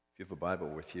You have a Bible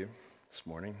with you this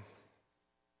morning.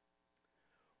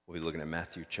 We'll be looking at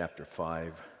Matthew chapter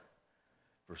 5,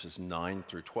 verses 9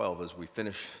 through 12 as we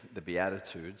finish the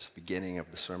Beatitudes, beginning of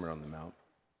the Sermon on the Mount.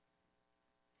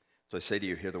 So I say to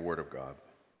you, hear the word of God.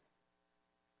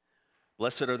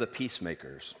 Blessed are the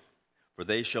peacemakers, for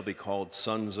they shall be called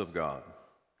sons of God.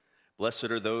 Blessed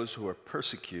are those who are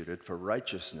persecuted for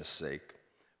righteousness' sake,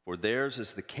 for theirs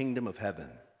is the kingdom of heaven.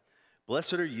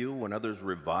 Blessed are you when others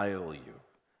revile you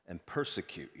and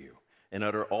persecute you, and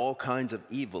utter all kinds of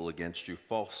evil against you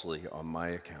falsely on my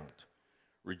account.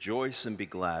 Rejoice and be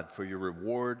glad, for your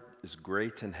reward is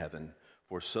great in heaven,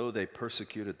 for so they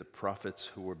persecuted the prophets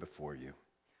who were before you.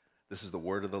 This is the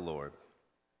word of the Lord.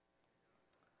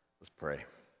 Let's pray.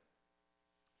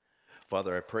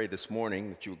 Father, I pray this morning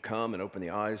that you would come and open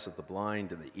the eyes of the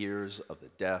blind and the ears of the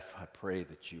deaf. I pray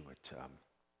that you would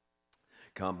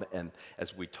come and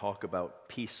as we talk about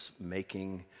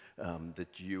peacemaking,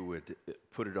 that you would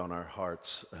put it on our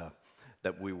hearts,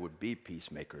 that we would be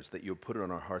peacemakers, that you would put it on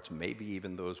our hearts, maybe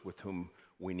even those with whom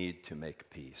we need to make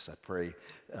peace. I pray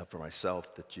for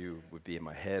myself that you would be in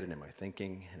my head and in my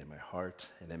thinking and in my heart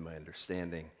and in my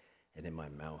understanding and in my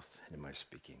mouth and in my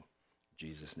speaking. In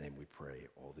Jesus' name we pray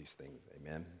all these things.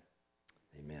 Amen.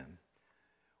 Amen.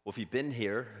 Well, if you've been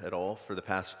here at all for the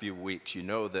past few weeks, you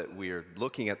know that we are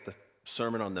looking at the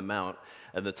Sermon on the Mount,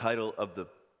 and the title of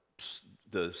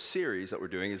the series that we're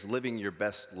doing is Living Your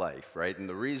Best Life, right? And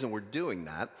the reason we're doing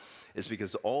that is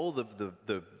because all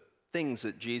the things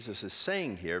that Jesus is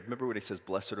saying here, remember when he says,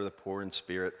 blessed are the poor in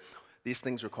spirit, these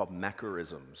things are called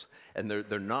macarisms, and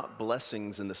they're not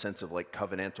blessings in the sense of like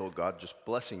covenantal, God just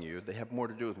blessing you. They have more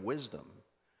to do with wisdom.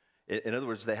 In other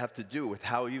words, they have to do with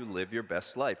how you live your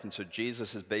best life. And so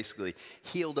Jesus has basically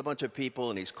healed a bunch of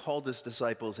people, and he's called his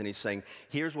disciples, and he's saying,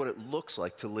 here's what it looks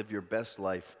like to live your best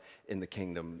life in the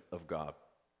kingdom of God.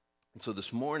 And so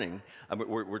this morning,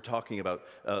 we're talking about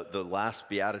the last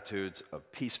Beatitudes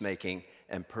of peacemaking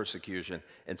and persecution.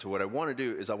 And so what I want to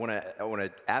do is I want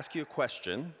to ask you a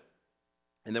question,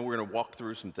 and then we're going to walk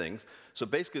through some things. So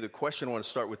basically, the question I want to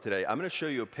start with today, I'm going to show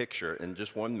you a picture in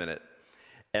just 1 minute.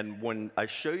 And when I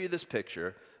show you this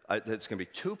picture, it's going to be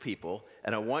two people,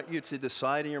 and I want you to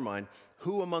decide in your mind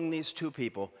who among these two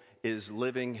people is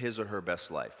living his or her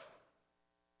best life.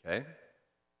 Okay?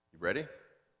 You ready?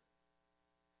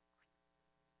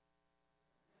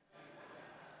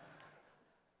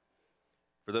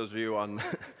 For those of you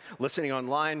listening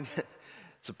online,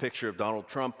 it's a picture of Donald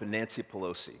Trump and Nancy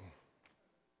Pelosi.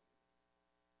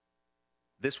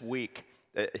 This week,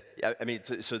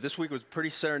 so this week was pretty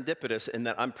serendipitous in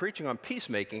that I'm preaching on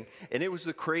peacemaking, and it was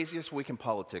the craziest week in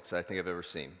politics I think I've ever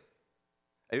seen.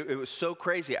 It was so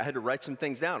crazy, I had to write some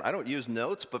things down. I don't use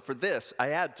notes, but for this, I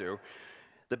had to.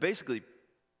 That basically,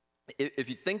 if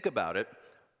you think about it,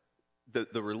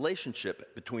 the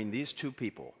relationship between these two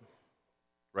people,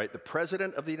 right, the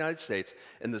President of the United States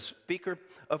and the Speaker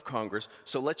of Congress,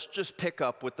 so let's just pick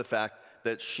up with the fact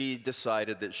that she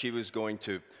decided that she was going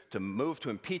to move to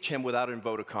impeach him without a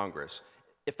vote of Congress.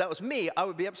 If that was me, I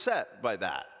would be upset by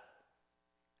that.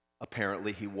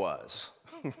 Apparently he was,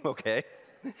 okay?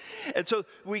 And so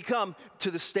we come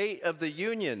to the State of the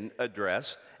Union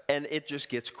address, and it just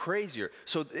gets crazier.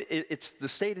 So it's the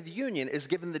State of the Union is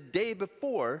given the day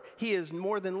before he is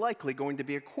more than likely going to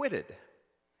be acquitted.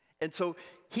 And so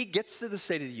he gets to the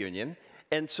State of the Union,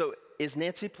 and so is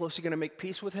Nancy Pelosi going to make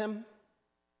peace with him?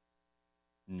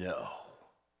 No.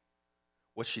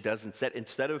 What she does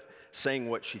instead of saying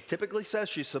what she typically says,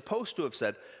 she's supposed to have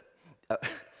said,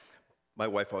 my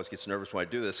wife always gets nervous when I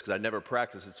do this because I never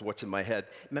practice. It's what's in my head.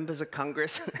 Members of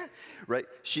Congress, right?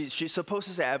 She's supposed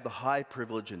to say, I have the high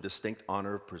privilege and distinct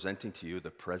honor of presenting to you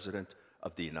the President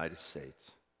of the United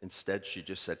States. Instead, she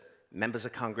just said, members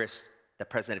of Congress, the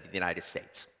President of the United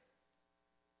States.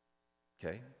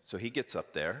 Okay, so he gets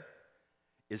up there.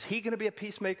 Is he going to be a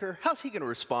peacemaker? How's he going to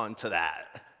respond to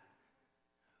that?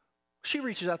 She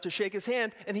reaches out to shake his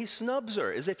hand, and he snubs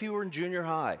her as if he were in junior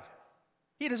high.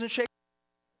 He doesn't shake.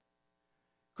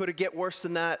 Could it get worse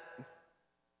than that?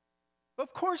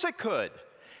 Of course it could.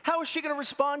 How is she going to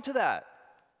respond to that?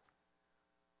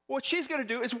 What she's going to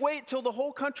do is wait till the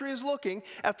whole country is looking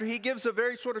after he gives a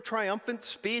very sort of triumphant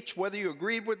speech, whether you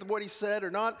agreed with what he said or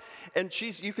not. And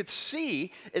you could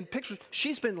see in pictures,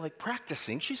 she's been like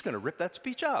practicing. She's going to rip that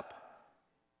speech up.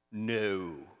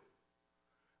 No.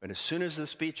 And as soon as the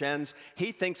speech ends,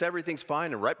 he thinks everything's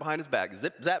fine, and right behind his back,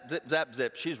 zip, zap, zip, zap,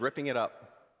 zip, she's ripping it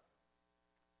up.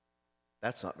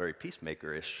 That's not very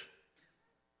peacemaker-ish.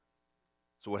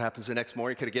 So what happens the next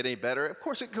morning? Could it get any better? Of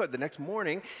course it could. The next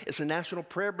morning, it's a national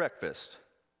prayer breakfast.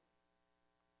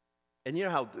 And you know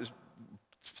how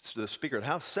the Speaker of the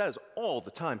House says all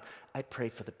the time, I pray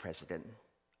for the president.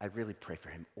 I really pray for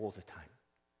him all the time.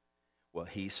 Well,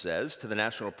 he says to the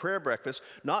National Prayer Breakfast,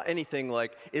 not anything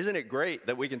like, isn't it great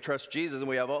that we can trust Jesus and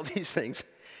we have all these things?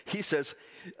 He says,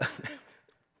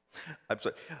 I'm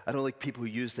sorry, I don't like people who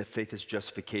use their faith as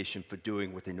justification for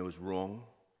doing what they know is wrong.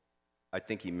 I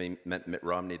think he meant Mitt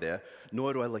Romney there.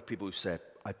 Nor do I like people who say,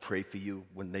 I pray for you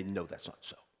when they know that's not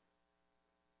so.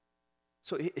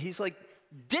 So he's like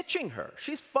ditching her.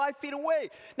 She's 5 feet away.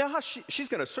 Now, she's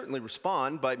going to certainly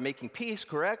respond by making peace,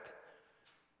 correct?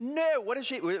 No, what is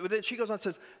she? Then she goes on and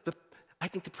says, I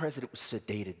think the president was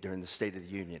sedated during the State of the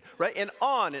Union, right? And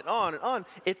on and on and on.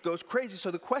 It goes crazy.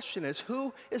 So the question is,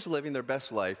 who is living their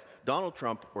best life, Donald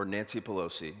Trump or Nancy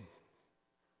Pelosi?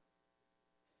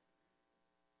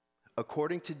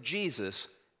 According to Jesus,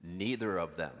 neither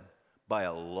of them, by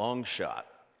a long shot.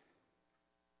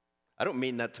 I don't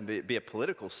mean that to be a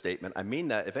political statement. I mean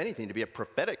that, if anything, to be a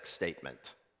prophetic statement.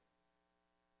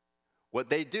 What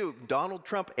they do, Donald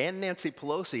Trump and Nancy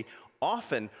Pelosi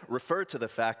often refer to the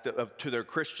fact to their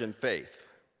Christian faith.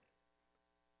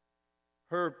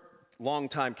 Her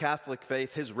longtime Catholic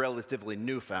faith, his relatively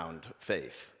newfound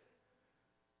faith.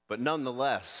 But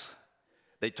nonetheless,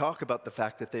 they talk about the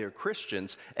fact that they are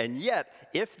Christians, and yet,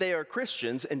 if they are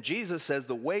Christians, and Jesus says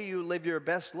the way you live your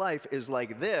best life is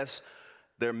like this,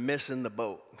 they're missing the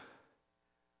boat.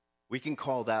 We can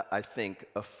call that, I think,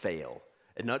 a fail.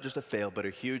 And not just a fail, but a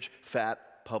huge, fat,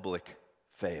 public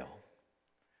fail.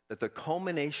 That the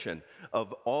culmination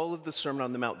of all of the Sermon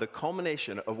on the Mount, the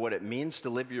culmination of what it means to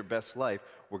live your best life,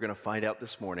 we're going to find out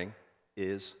this morning,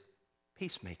 is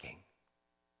peacemaking.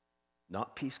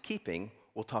 Not peacekeeping.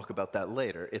 We'll talk about that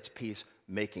later. It's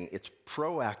peacemaking. It's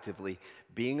proactively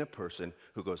being a person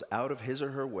who goes out of his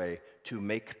or her way to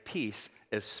make peace,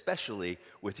 especially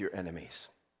with your enemies.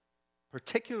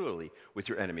 Particularly with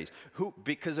your enemies.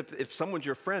 Because if someone's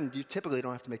your friend, you typically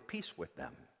don't have to make peace with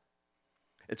them.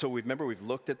 And so we've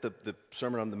looked at the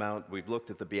Sermon on the Mount. We've looked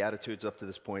at the Beatitudes up to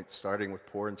this point, starting with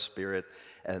poor in spirit,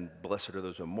 and blessed are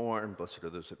those who mourn, blessed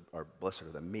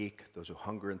are the meek, those who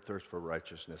hunger and thirst for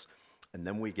righteousness. And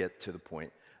then we get to the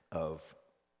point of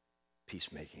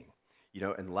peacemaking.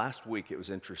 And last week it was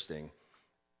interesting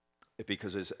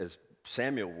because as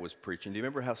Samuel was preaching, do you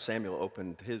remember how Samuel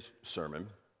opened his sermon?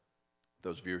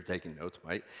 Those of you who are taking notes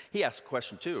might. He asked a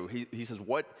question too. He says,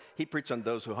 he preached on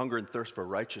those who hunger and thirst for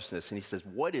righteousness. And he says,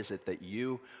 what is it that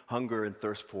you hunger and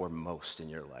thirst for most in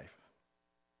your life?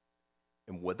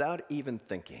 And without even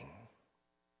thinking,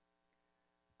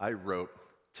 I wrote,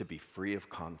 to be free of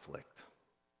conflict.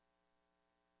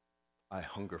 I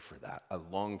hunger for that. I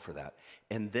long for that.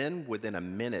 And then within a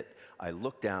minute, I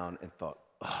looked down and thought,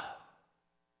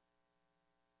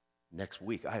 next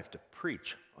week I have to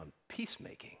preach on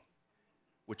peacemaking,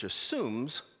 which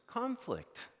assumes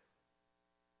conflict.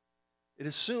 It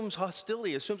assumes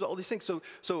hostility, assumes all these things.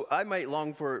 So I might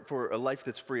long for a life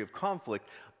that's free of conflict.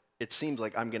 It seems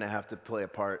like I'm going to have to play a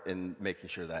part in making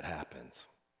sure that happens.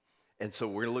 And so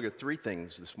we're going to look at 3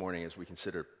 things this morning as we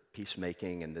consider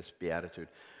peacemaking and this beatitude.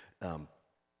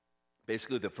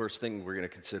 Basically, the first thing we're going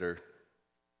to consider,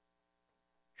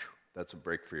 that's a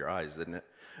break for your eyes, isn't it?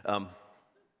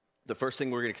 The first thing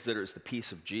we're going to consider is the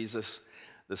peace of Jesus.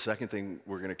 The second thing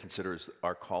we're going to consider is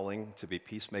our calling to be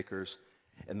peacemakers.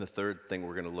 And the third thing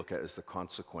we're going to look at is the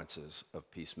consequences of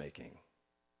peacemaking,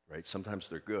 right? Sometimes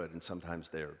they're good and sometimes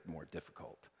they're more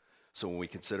difficult. So when we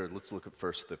consider, let's look at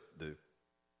first the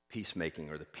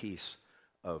peacemaking or the peace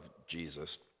of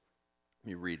Jesus. Let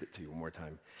me read it to you one more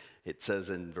time. It says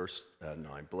in verse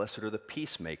 9, blessed are the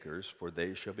peacemakers, for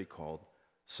they shall be called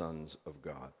sons of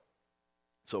God.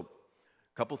 So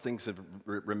a couple things to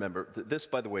remember. This,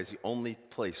 by the way, is the only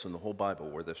place in the whole Bible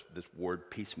where this word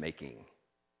peacemaking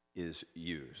is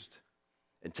used.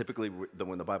 And typically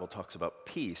when the Bible talks about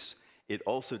peace, it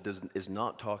also is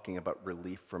not talking about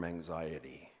relief from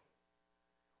anxiety.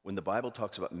 When the Bible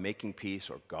talks about making peace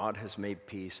or God has made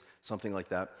peace, something like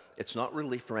that, it's not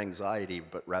relief from anxiety,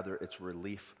 but rather it's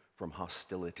relief from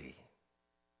hostility.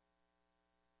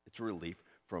 It's relief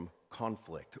from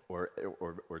conflict or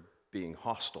being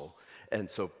hostile. And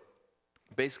so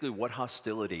basically what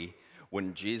hostility,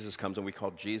 when Jesus comes and we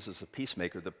call Jesus a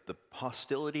peacemaker, the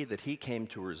hostility that he came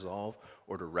to resolve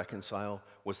or to reconcile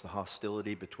was the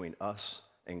hostility between us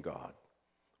and God,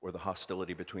 or the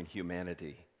hostility between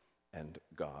humanity and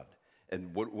God.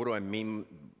 And what do I mean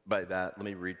by that? Let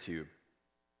me read to you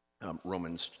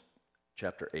Romans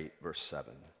chapter 8, verse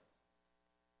 7.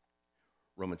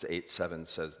 Romans 8:7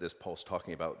 says this. Paul's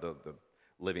talking about the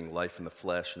living life in the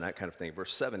flesh and that kind of thing.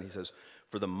 Verse 7, he says,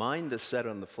 for the mind that's set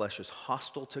on the flesh is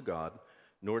hostile to God,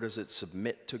 nor does it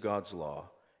submit to God's law.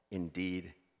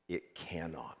 Indeed, It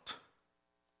cannot.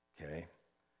 Okay?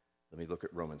 Let me look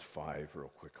at Romans 5 real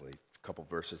quickly. A couple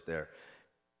verses there.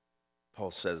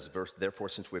 Paul says, therefore,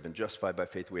 since we have been justified by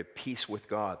faith, we have peace with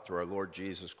God through our Lord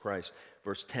Jesus Christ.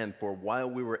 Verse 10, for while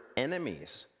we were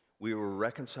enemies, we were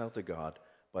reconciled to God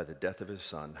by the death of his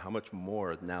Son. How much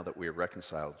more, now that we are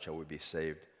reconciled, shall we be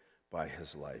saved by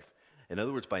his life? In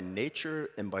other words, by nature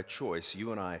and by choice,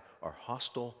 you and I are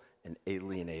hostile and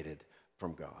alienated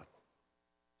from God.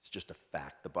 It's just a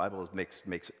fact. The Bible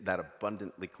makes that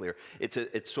abundantly clear.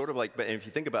 It's sort of like, but if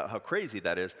you think about how crazy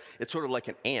that is, it's sort of like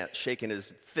an ant shaking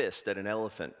his fist at an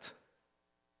elephant.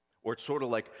 Or it's sort of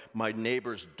like my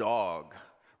neighbor's dog,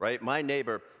 right? My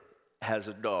neighbor has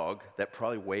a dog that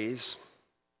probably weighs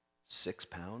 6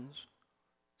 pounds,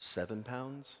 7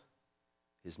 pounds.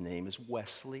 His name is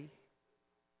Wesley.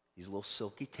 He's a little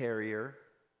silky terrier,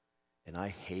 and I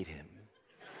hate him.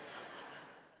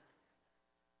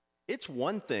 It's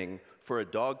one thing for a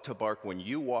dog to bark when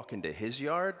you walk into his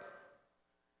yard.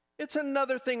 It's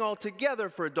another thing altogether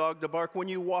for a dog to bark when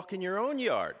you walk in your own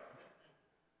yard.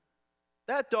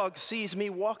 That dog sees me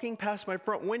walking past my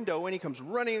front window and he comes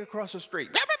running across the street.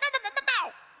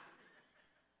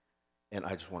 And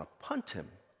I just want to punt him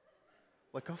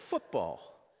like a football.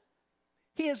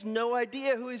 He has no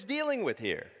idea who he's dealing with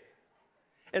here.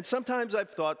 And sometimes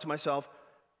I've thought to myself,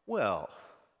 well,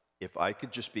 if I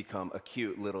could just become a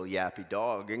cute little yappy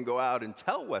dog and go out and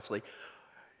tell Wesley,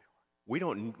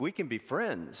 we can be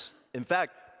friends. In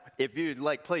fact, if you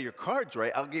play your cards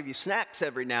right, I'll give you snacks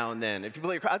every now and then. If you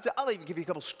play your cards, I'll even give you a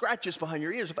couple scratches behind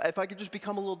your ears. If I could just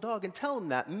become a little dog and tell him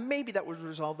that, maybe that would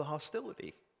resolve the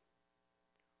hostility.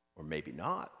 Or maybe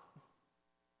not.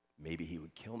 Maybe he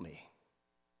would kill me.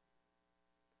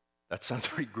 That sounds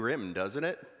pretty grim, doesn't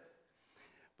it?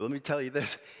 But let me tell you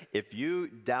this, if you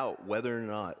doubt whether or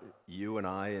not you and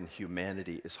I and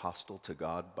humanity is hostile to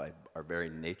God by our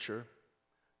very nature,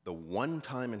 the one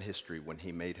time in history when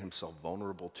he made himself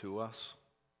vulnerable to us,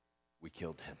 we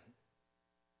killed him.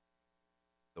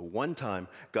 The one time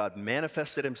God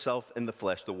manifested himself in the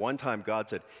flesh, the one time God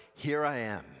said, here I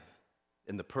am,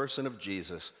 in the person of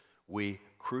Jesus, we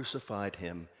crucified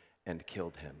him and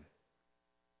killed him.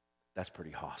 That's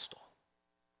pretty hostile.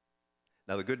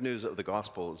 Now, the good news of the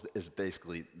gospel is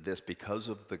basically this. Because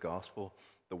of the gospel,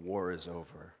 the war is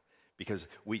over. Because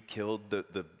we killed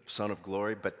the Son of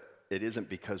Glory, but it isn't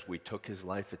because we took his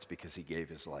life, it's because he gave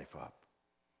his life up.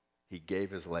 He gave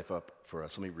his life up for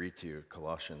us. Let me read to you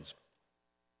Colossians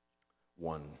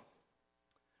 1,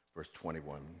 verse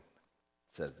 21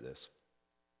 says this.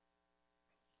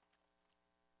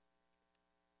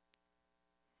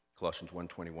 Colossians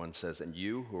 1:21 says, and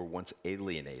you who were once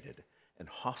alienated and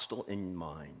hostile in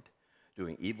mind,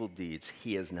 doing evil deeds,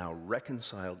 he is now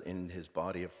reconciled in his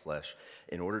body of flesh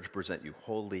in order to present you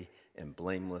holy and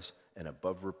blameless and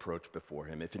above reproach before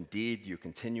him. If indeed you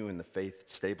continue in the faith,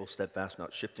 stable, steadfast,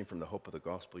 not shifting from the hope of the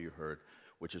gospel you heard,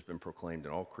 which has been proclaimed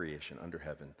in all creation under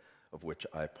heaven, of which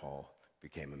I, Paul,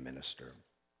 became a minister.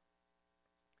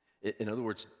 In other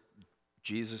words,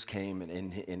 Jesus came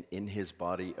and in his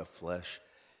body of flesh,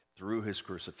 through his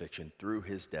crucifixion, through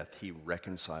his death, he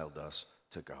reconciled us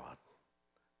to God.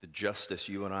 The justice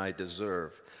you and I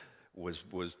deserve was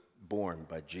borne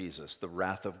by Jesus. The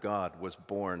wrath of God was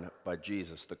borne by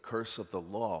Jesus. The curse of the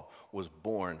law was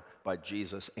borne by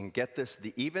Jesus. And get this,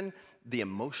 even the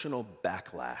emotional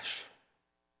backlash.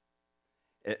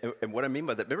 And what I mean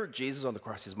by that, remember Jesus on the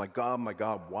cross, he says, my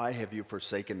God, why have you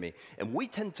forsaken me? And we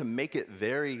tend to make it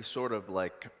very sort of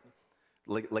like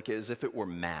as if it were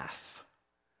math.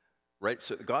 Right?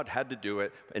 So God had to do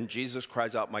it, and Jesus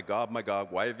cries out, my God,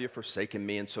 why have you forsaken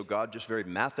me? And so God just very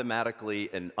mathematically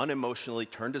and unemotionally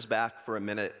turned his back for a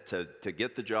minute to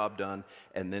get the job done,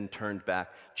 and then turned back.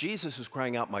 Jesus is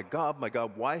crying out, my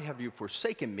God, why have you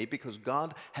forsaken me? Because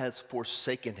God has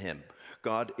forsaken him.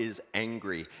 God is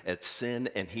angry at sin,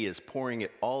 and he is pouring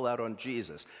it all out on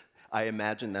Jesus. I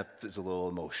imagine that is a little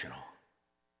emotional.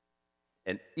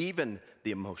 And even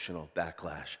the emotional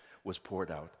backlash was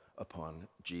poured out upon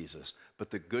Jesus.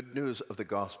 But the good news of the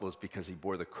gospel is because he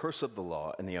bore the curse of the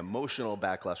law and the emotional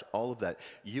backlash, all of that,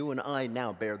 you and I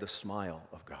now bear the smile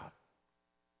of God.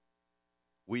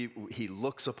 He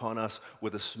looks upon us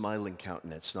with a smiling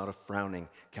countenance, not a frowning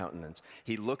countenance.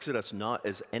 He looks at us not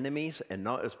as enemies and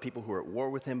not as people who are at war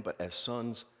with him, but as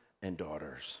sons and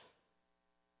daughters.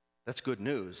 That's good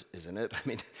news, isn't it? I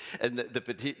mean,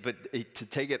 but to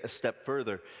take it a step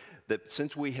further, that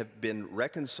since we have been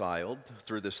reconciled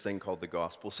through this thing called the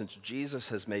gospel, since Jesus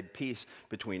has made peace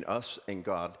between us and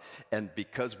God, and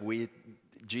because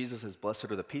Jesus says, blessed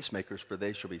are the peacemakers, for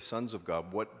they shall be sons of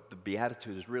God. What the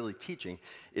Beatitude is really teaching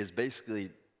is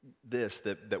basically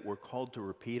that we're called to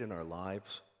repeat in our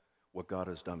lives what God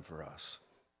has done for us.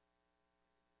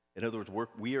 In other words,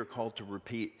 we are called to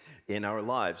repeat in our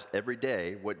lives every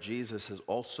day what Jesus has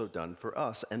also done for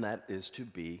us, and that is to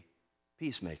be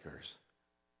peacemakers.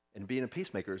 And being a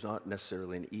peacemaker is not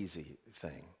necessarily an easy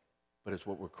thing, but it's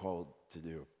what we're called to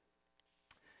do.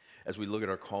 As we look at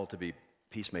our call to be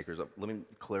peacemakers, let me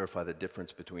clarify the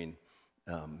difference between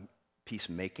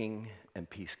peacemaking and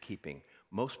peacekeeping.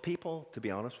 Most people, to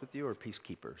be honest with you, are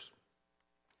peacekeepers.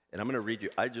 And I'm going to read you,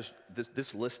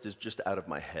 this list is just out of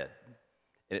my head.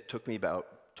 And it took me about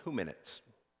 2 minutes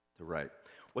to write.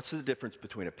 What's the difference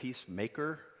between a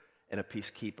peacemaker and a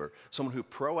peacekeeper? Someone who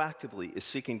proactively is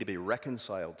seeking to be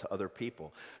reconciled to other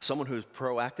people. Someone who's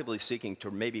proactively seeking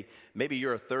to, maybe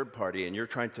you're a third party and you're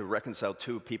trying to reconcile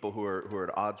two people who are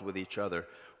at odds with each other.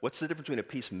 What's the difference between a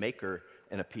peacemaker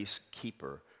and a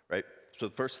peacekeeper, right? So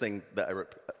the first thing that I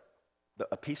wrote,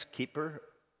 a peacemaker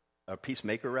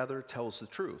rather, tells the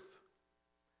truth,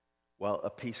 while a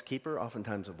peacekeeper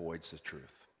oftentimes avoids the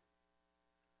truth.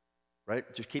 Right?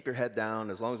 Just keep your head down.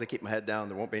 As long as I keep my head down,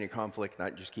 there won't be any conflict, and I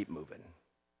just keep moving.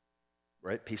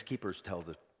 Right? Peacemakers tell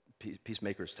the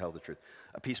truth.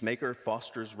 A peacemaker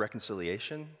fosters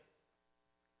reconciliation.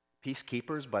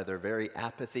 Peacekeepers, by their very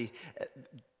apathy,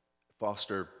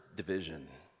 foster division.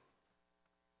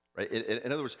 Right?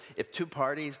 In other words, if two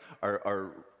parties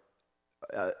are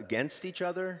against each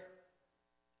other,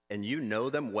 and you know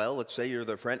them well, let's say you're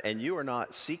their friend, and you are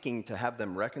not seeking to have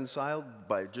them reconciled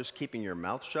by just keeping your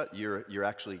mouth shut, you're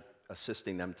actually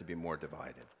assisting them to be more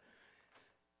divided.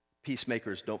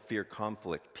 Peacemakers don't fear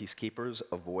conflict. Peacekeepers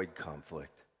avoid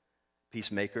conflict.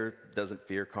 Peacemaker doesn't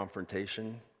fear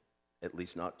confrontation, at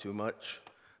least not too much.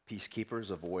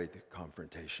 Peacekeepers avoid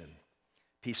confrontation.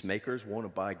 Peacemakers won't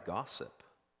abide gossip.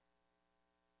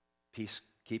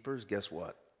 Peacekeepers, guess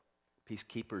what?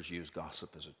 Peacekeepers use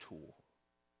gossip as a tool.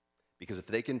 Because if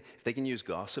they can use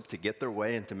gossip to get their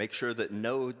way and to make sure that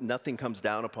nothing comes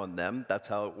down upon them, that's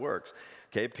how it works.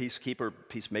 Okay,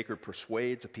 peacemaker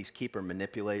persuades, a peacekeeper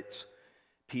manipulates.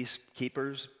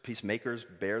 Peacemakers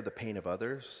bear the pain of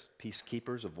others.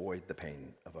 Peacekeepers avoid the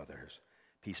pain of others.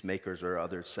 Peacemakers are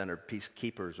other-centered.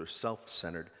 Peacekeepers are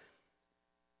self-centered.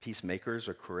 Peacemakers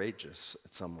are courageous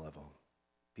at some level.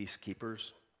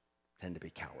 Peacekeepers tend to be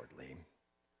cowardly.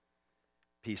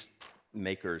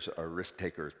 Peacemakers are risk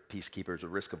takers. Peacekeepers are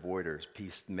risk avoiders.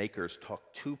 Peacemakers talk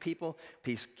to people.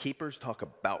 Peacekeepers talk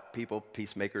about people.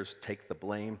 Peacemakers take the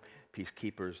blame.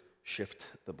 Peacekeepers shift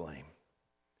the blame.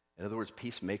 In other words,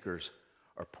 peacemakers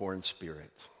are poor in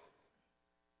spirit.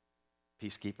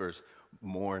 Peacekeepers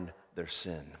mourn their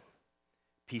sin.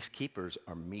 Peacekeepers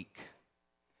are meek.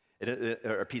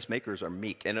 Peacemakers are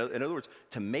meek. In other words,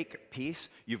 to make peace,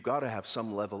 you've got to have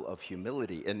some level of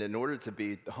humility. And in order to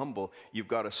be humble, you've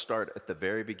got to start at the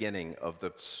very beginning of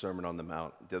the Sermon on the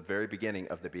Mount, the very beginning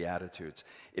of the Beatitudes.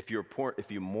 If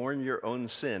you mourn your own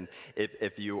sin,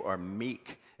 if you are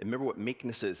meek, and remember what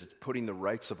meekness is, it's putting the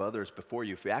rights of others before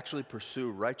you. If you actually pursue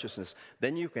righteousness,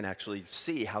 then you can actually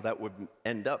see how that would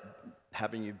end up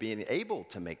having you being able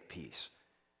to make peace.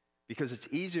 Because it's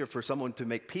easier for someone to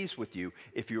make peace with you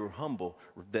if you're humble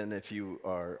than if you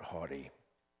are haughty,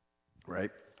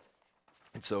 right?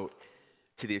 And so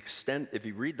to the extent, if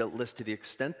you read that list, to the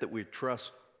extent that we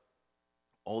trust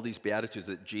all these Beatitudes,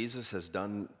 that Jesus has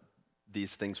done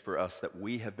these things for us, that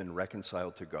we have been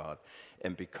reconciled to God,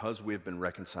 and because we have been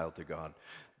reconciled to God,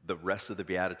 the rest of the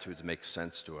Beatitudes make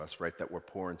sense to us, right? That we're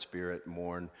poor in spirit,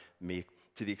 mourn, meek.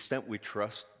 To the extent we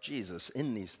trust Jesus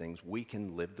in these things, we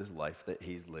can live the life that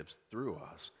he lives through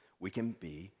us. We can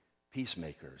be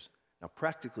peacemakers. Now,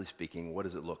 practically speaking, what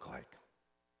does it look like?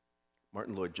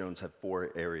 Martin Lloyd-Jones had 4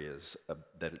 areas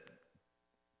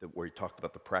where he talked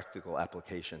about the practical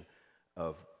application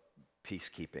of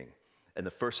peacekeeping. And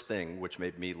the first thing, which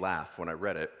made me laugh when I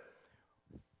read it,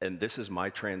 and this is my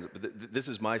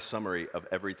summary of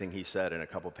everything he said in a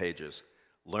couple pages.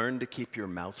 Learn to keep your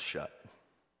mouth shut.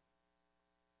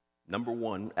 Number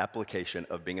 1 application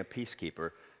of being a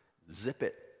peacekeeper, zip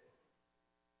it.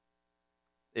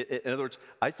 In other words,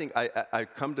 I think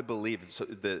I've come to believe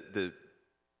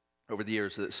over the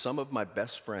years that some of my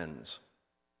best friends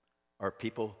are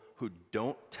people who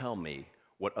don't tell me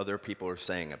what other people are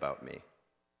saying about me.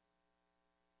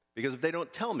 Because if they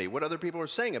don't tell me what other people are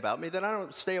saying about me, then I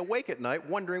don't stay awake at night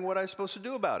wondering what I'm supposed to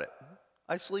do about it.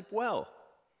 I sleep well,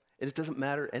 and it doesn't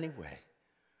matter anyway,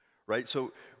 right?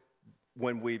 So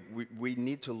when we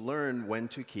need to learn when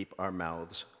to keep our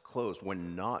mouths closed,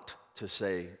 when not to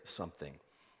say something.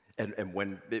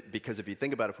 Because if you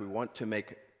think about it, if we want to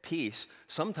make peace,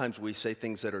 sometimes we say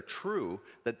things that are true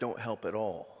that don't help at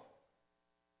all.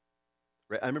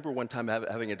 Right? I remember one time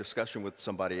having a discussion with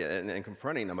somebody and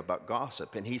confronting them about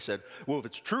gossip, and he said, well, if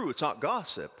it's true, it's not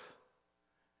gossip.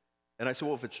 And I said,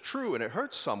 well, if it's true and it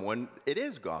hurts someone, it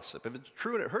is gossip. If it's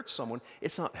true and it hurts someone,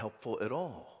 it's not helpful at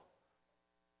all.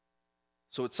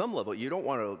 So at some level, you don't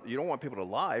want people to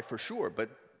lie for sure, but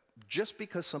just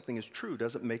because something is true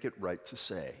doesn't make it right to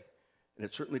say. And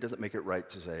it certainly doesn't make it right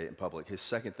to say in public. His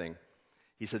second thing,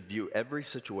 he said, view every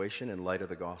situation in light of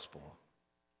the gospel.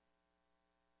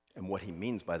 And what he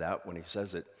means by that when he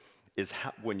says it is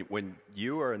when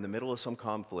you are in the middle of some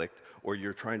conflict or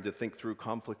you're trying to think through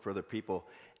conflict for other people,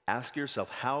 ask yourself,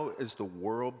 how is the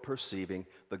world perceiving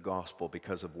the gospel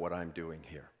because of what I'm doing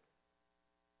here?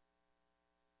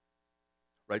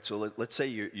 Right, so let's say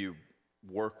you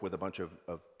work with a bunch of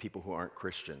people who aren't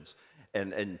Christians,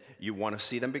 and you want to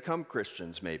see them become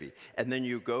Christians maybe. And then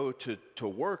you go to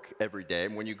work every day,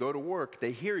 and when you go to work,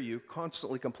 they hear you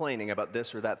constantly complaining about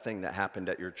this or that thing that happened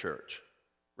at your church.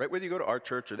 Right, whether you go to our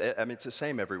church, or, I mean, it's the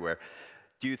same everywhere.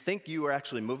 Do you think you are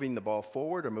actually moving the ball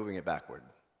forward or moving it backward?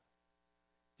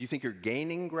 Do you think you're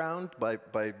gaining ground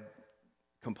by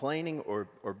complaining or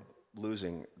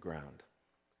losing ground?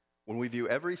 When we view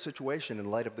every situation in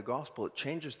light of the gospel, it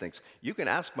changes things. You can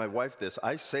ask my wife this.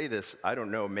 I say this, I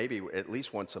don't know, maybe at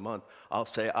least once a month. I'll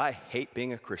say, I hate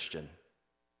being a Christian.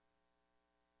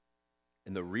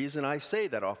 And the reason I say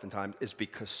that oftentimes is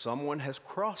because someone has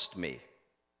crossed me.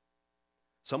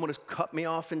 Someone has cut me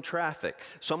off in traffic.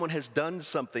 Someone has done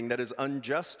something that is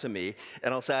unjust to me.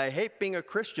 And I'll say, I hate being a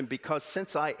Christian because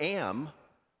since I am,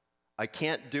 I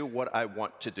can't do what I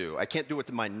want to do. I can't do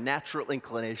what's my natural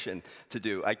inclination to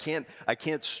do. I can't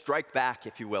strike back,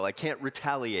 if you will. I can't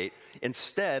retaliate.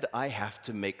 Instead, I have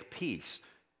to make peace.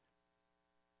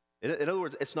 In other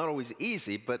words, it's not always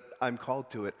easy, but I'm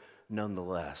called to it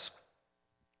nonetheless.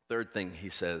 Third thing he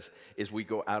says is we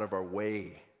go out of our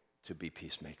way to be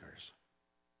peacemakers.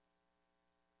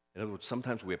 In other words,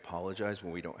 sometimes we apologize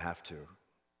when we don't have to.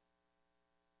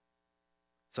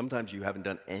 Sometimes you haven't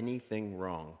done anything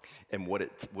wrong, and what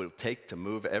it will take to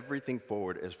move everything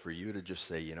forward is for you to just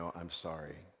say, I'm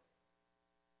sorry.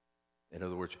 In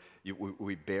other words,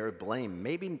 we bear blame,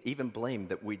 maybe even blame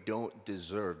that we don't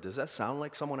deserve. Does that sound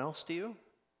like someone else to you?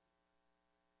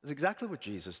 That's exactly what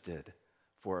Jesus did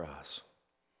for us.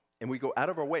 And we go out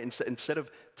of our way. Instead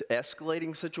of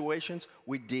escalating situations,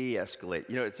 we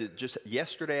de-escalate. Just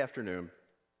yesterday afternoon,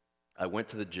 I went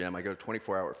to the gym. I go to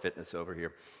 24-hour fitness over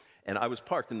here. And I was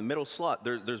parked in the middle slot.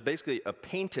 There's basically a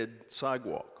painted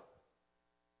sidewalk.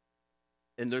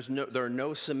 And there are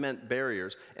no cement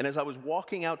barriers. And as I was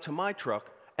walking out to my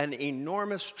truck, an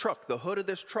enormous truck, the hood of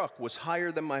this truck was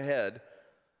higher than my head,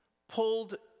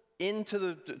 pulled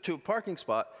into to a parking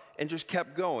spot and just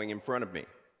kept going in front of me,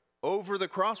 over the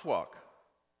crosswalk.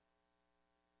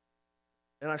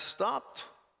 And I stopped.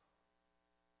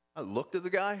 I looked at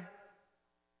the guy.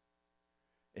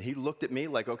 And he looked at me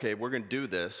like, okay, we're going to do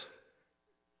this.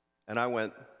 And I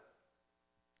went,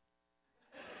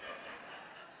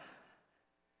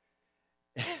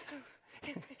 he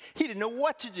didn't know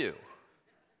what to do.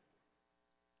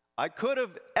 I could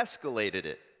have escalated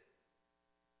it.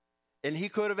 And he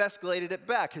could have escalated it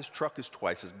back. His truck is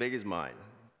twice as big as mine.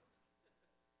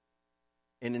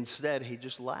 And instead, he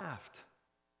just laughed.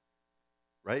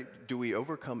 Right? Do we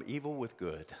overcome evil with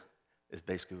good? Is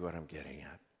basically what I'm getting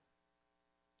at.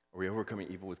 Are we overcoming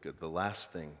evil with good? The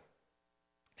last thing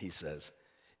he says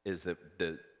is that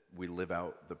we live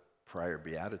out the prior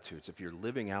Beatitudes. If you're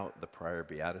living out the prior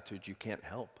Beatitudes, you can't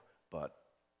help but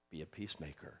be a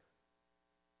peacemaker.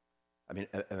 I mean,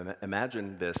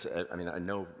 imagine this. I mean, I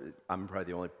know I'm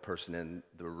probably the only person in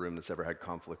the room that's ever had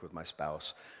conflict with my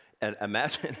spouse. And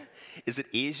imagine, is it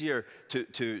easier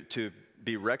to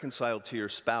be reconciled to your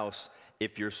spouse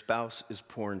if your spouse is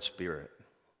poor in spirit?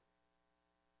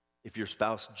 If your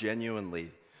spouse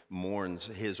genuinely mourns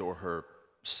his or her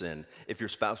sin, if your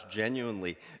spouse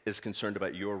genuinely is concerned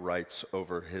about your rights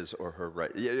over his or her right.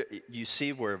 You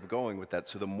see where I'm going with that.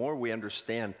 So the more we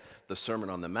understand the Sermon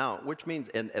on the Mount, which means,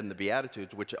 and the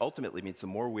Beatitudes, which ultimately means the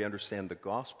more we understand the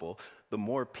gospel, the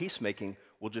more peacemaking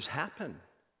will just happen.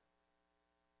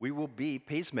 We will be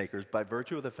peacemakers by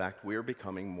virtue of the fact we are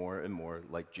becoming more and more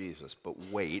like Jesus. But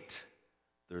wait,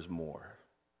 there's more.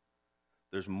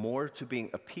 There's more to being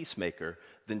a peacemaker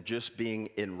than just being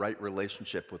in right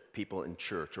relationship with people in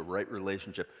church or right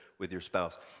relationship with your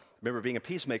spouse. Remember, being a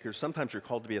peacemaker, sometimes you're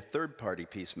called to be a third-party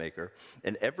peacemaker,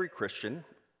 and every Christian,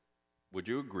 would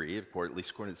you agree, or at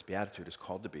least according to this Beatitude, is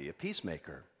called to be a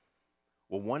peacemaker?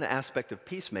 Well, one aspect of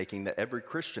peacemaking that every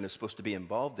Christian is supposed to be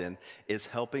involved in is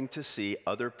helping to see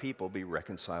other people be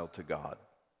reconciled to God.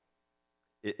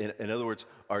 In other words,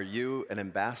 are you an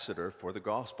ambassador for the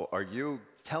gospel? Are you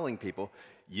telling people,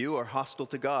 you are hostile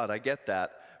to God? I get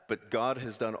that. But God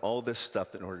has done all this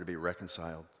stuff in order to be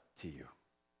reconciled to you.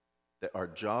 That our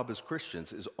job as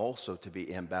Christians is also to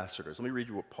be ambassadors. Let me read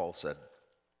you what Paul said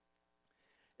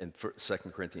in 2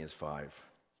 Corinthians 5.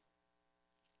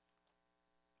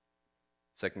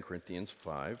 2 Corinthians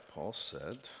 5, Paul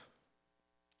said,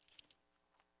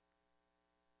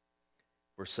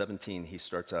 verse 17, he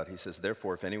starts out, he says,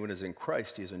 therefore, if anyone is in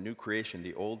Christ, he is a new creation.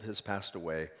 The old has passed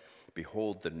away.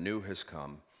 Behold, the new has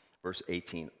come. Verse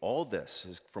 18, all this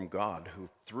is from God, who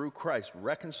through Christ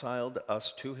reconciled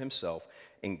us to himself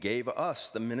and gave us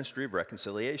the ministry of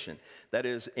reconciliation. That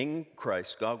is, in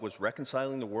Christ, God was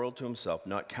reconciling the world to himself,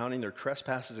 not counting their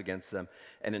trespasses against them,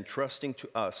 and entrusting to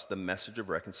us the message of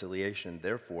reconciliation.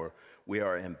 Therefore, we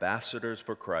are ambassadors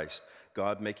for Christ,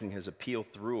 God making his appeal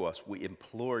through us. We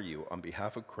implore you, on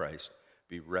behalf of Christ,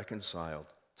 be reconciled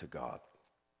to God.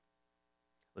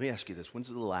 Let me ask you this. When's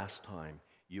the last time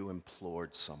you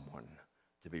implored someone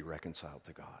to be reconciled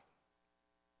to God?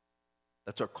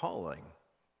 That's our calling.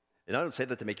 And I don't say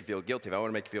that to make you feel guilty. If I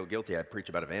want to make you feel guilty, I preach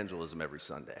about evangelism every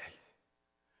Sunday.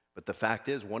 But the fact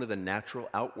is, one of the natural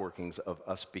outworkings of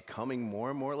us becoming more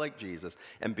and more like Jesus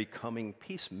and becoming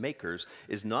peacemakers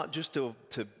is not just to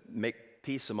make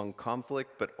peace among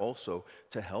conflict, but also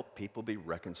to help people be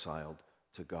reconciled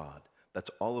to God.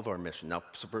 That's all of our mission. Now,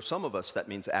 for some of us, that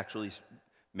means actually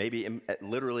maybe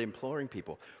literally imploring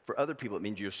people. For other people, it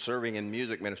means you're serving in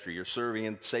music ministry, you're serving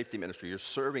in safety ministry, you're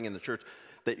serving in the church,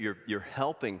 that you're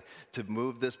helping to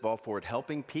move this ball forward,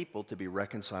 helping people to be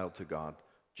reconciled to God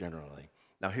generally.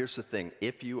 Now, here's the thing.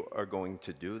 If you are going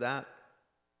to do that,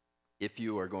 if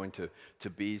you are going to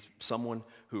be someone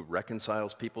who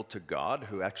reconciles people to God,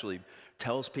 who actually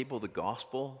tells people the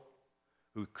gospel,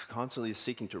 who constantly is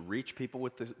seeking to reach people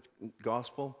with the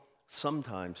gospel,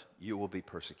 sometimes you will be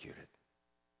persecuted.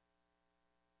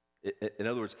 In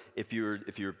other words, if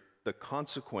you're the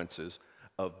consequences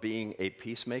of being a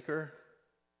peacemaker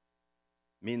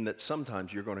mean that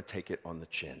sometimes you're going to take it on the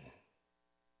chin.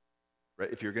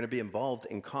 Right? If you're going to be involved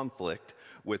in conflict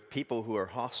with people who are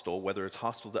hostile, whether it's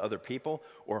hostile to other people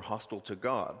or hostile to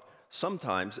God,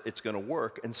 sometimes it's going to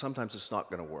work and sometimes it's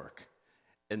not going to work.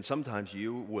 And sometimes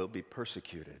you will be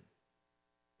persecuted.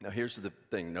 Now here's the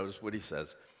thing. Notice what he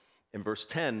says. In verse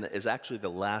 10 is actually the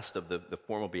last of the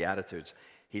formal Beatitudes.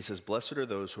 He says, blessed are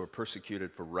those who are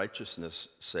persecuted for righteousness'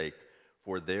 sake,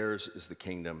 for theirs is the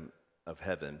kingdom of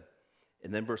heaven.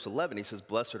 And then verse 11, he says,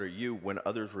 blessed are you when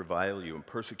others revile you and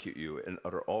persecute you and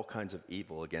utter all kinds of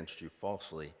evil against you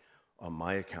falsely. On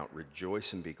my account,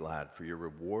 rejoice and be glad, for your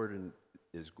reward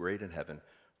is great in heaven,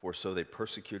 for so they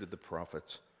persecuted the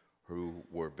prophets who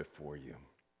were before you.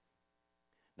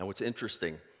 Now what's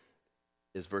interesting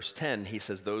is verse 10, he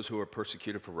says, those who are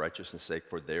persecuted for righteousness' sake,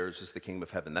 for theirs is the kingdom of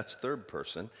heaven. That's third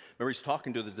person. Remember, he's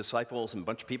talking to the disciples, and a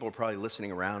bunch of people are probably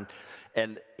listening around,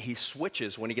 and he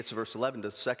switches when he gets to verse 11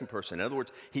 to second person. In other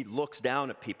words, he looks down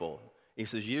at people. He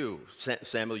says, you,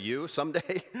 Samuel, you,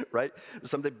 someday, right?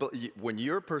 Someday, when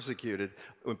you're persecuted,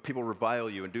 when people revile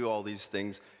you and do all these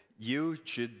things, you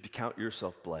should count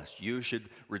yourself blessed. You should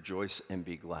rejoice and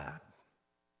be glad.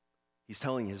 He's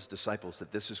telling his disciples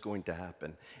that this is going to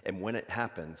happen, and when it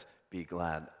happens, be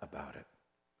glad about it.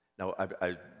 Now,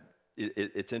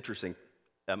 it's interesting.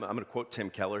 I'm going to quote Tim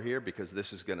Keller here because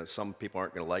this is some people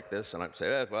aren't going to like this, and I'm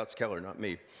say, well, it's Keller, not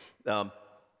me. Keller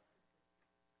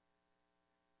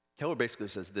basically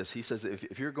says this. He says,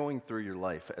 if you're going through your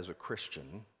life as a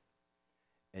Christian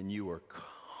and you are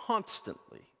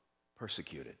constantly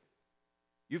persecuted,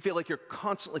 you feel like you're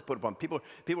constantly put upon. People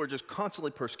are just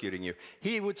constantly persecuting you.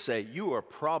 He would say you are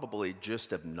probably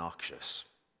just obnoxious.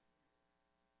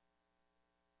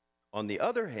 On the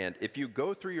other hand, if you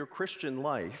go through your Christian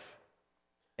life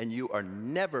and you are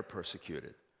never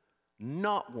persecuted,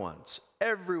 not once,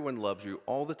 everyone loves you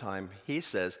all the time, he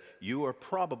says you are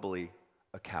probably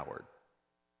a coward.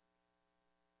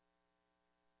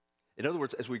 In other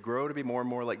words, as we grow to be more and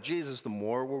more like Jesus, the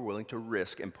more we're willing to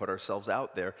risk and put ourselves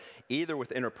out there, either with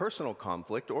interpersonal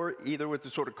conflict or either with the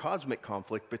sort of cosmic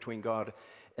conflict between God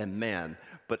and man.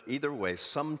 But either way,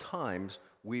 sometimes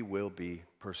we will be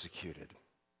persecuted.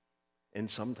 And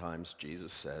sometimes,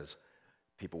 Jesus says,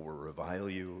 people will revile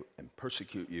you and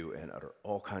persecute you and utter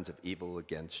all kinds of evil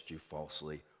against you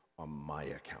falsely on my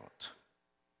account.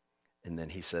 And then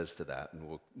he says to that, and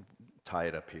we'll tie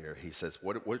it up here, he says,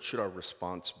 what should our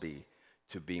response be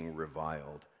to being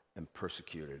reviled and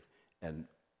persecuted and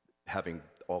having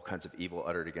all kinds of evil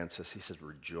uttered against us? He says,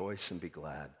 rejoice and be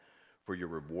glad, for your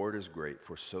reward is great,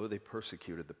 for so they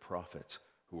persecuted the prophets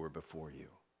who were before you.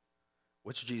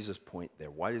 What's Jesus' point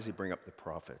there? Why does he bring up the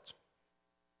prophets?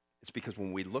 It's because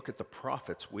when we look at the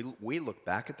prophets, we look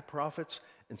back at the prophets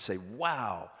and say,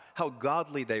 wow, how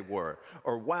godly they were,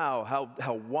 or wow,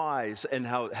 how wise and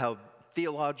how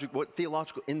theological, what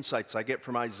theological insights I get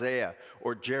from Isaiah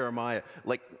or Jeremiah.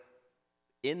 Like,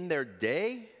 in their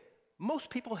day, most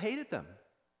people hated them.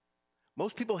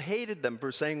 Most people hated them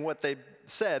for saying what they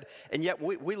said, and yet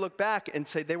we look back and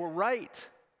say they were right.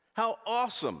 How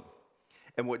awesome.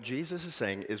 And what Jesus is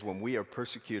saying is when we are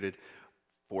persecuted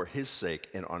for his sake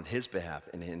and on his behalf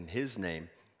and in his name,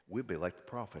 we'll be like the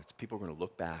prophets. People are going to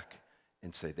look back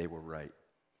and say they were right.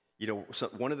 You know, so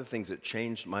one of the things that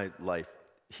changed my life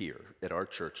here at our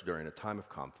church during a time of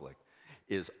conflict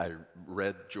is I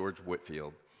read George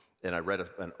Whitefield, and I read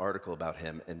an article about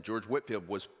him. And George Whitefield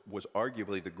was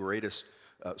arguably the greatest,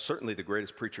 certainly the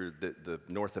greatest preacher that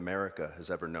North America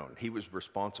has ever known. He was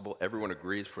responsible, everyone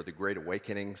agrees, for the Great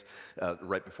Awakenings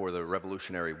right before the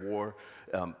Revolutionary War.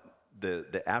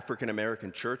 The African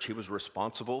American church, he was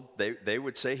responsible. They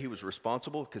would say he was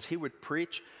responsible because he would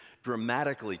preach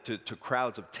dramatically to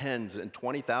crowds of tens and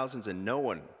 20,000s, and no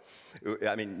one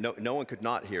could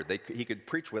not hear. He could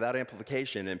preach without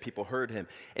amplification, and people heard him.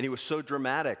 And he was so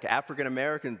dramatic. African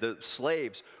American, the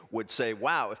slaves would say,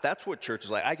 wow, if that's what church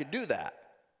is like, I could do that.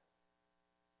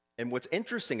 And what's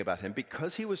interesting about him,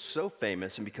 because he was so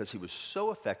famous and because he was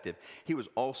so effective, he was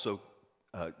also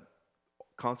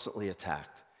constantly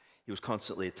attacked. He was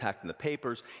constantly attacked in the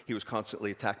papers. He was constantly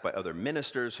attacked by other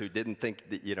ministers who didn't think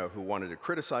that, who wanted to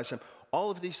criticize him. All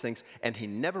of these things, and he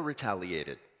never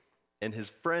retaliated. And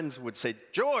his friends would say,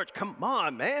 George, come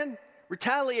on, man,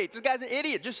 retaliate. This guy's an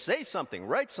idiot. Just say something,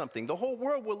 write something. The whole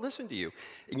world will listen to you.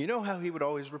 And you know how he would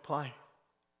always reply?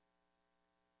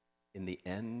 In the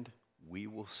end, we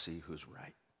will see who's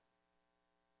right.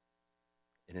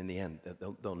 And in the end,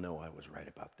 they'll know I was right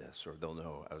about this, or they'll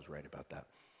know I was right about that.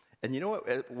 And you know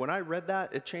what? When I read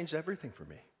that, it changed everything for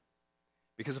me.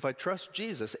 Because if I trust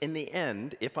Jesus, in the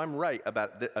end, if I'm right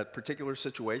about a particular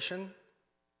situation,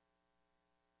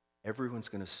 everyone's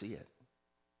going to see it.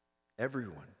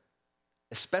 Everyone.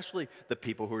 Especially the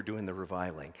people who are doing the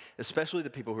reviling. Especially the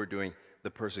people who are doing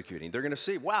the persecuting. They're going to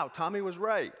see, wow, Tommy was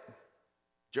right.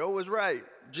 Joe was right.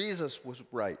 Jesus was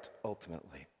right,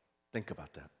 ultimately. Think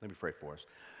about that. Let me pray for us.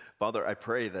 Father, I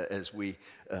pray that as we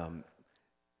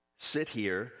sit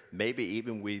here, maybe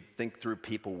even we think through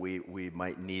people we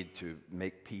might need to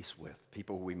make peace with,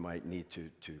 people we might need to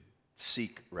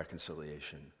seek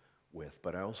reconciliation with.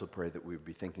 But I also pray that we would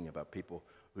be thinking about people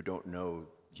who don't know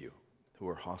you, who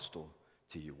are hostile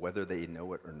to you, whether they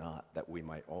know it or not, that we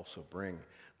might also bring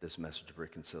this message of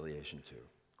reconciliation to. In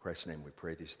Christ's name we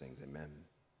pray these things. Amen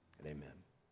and amen.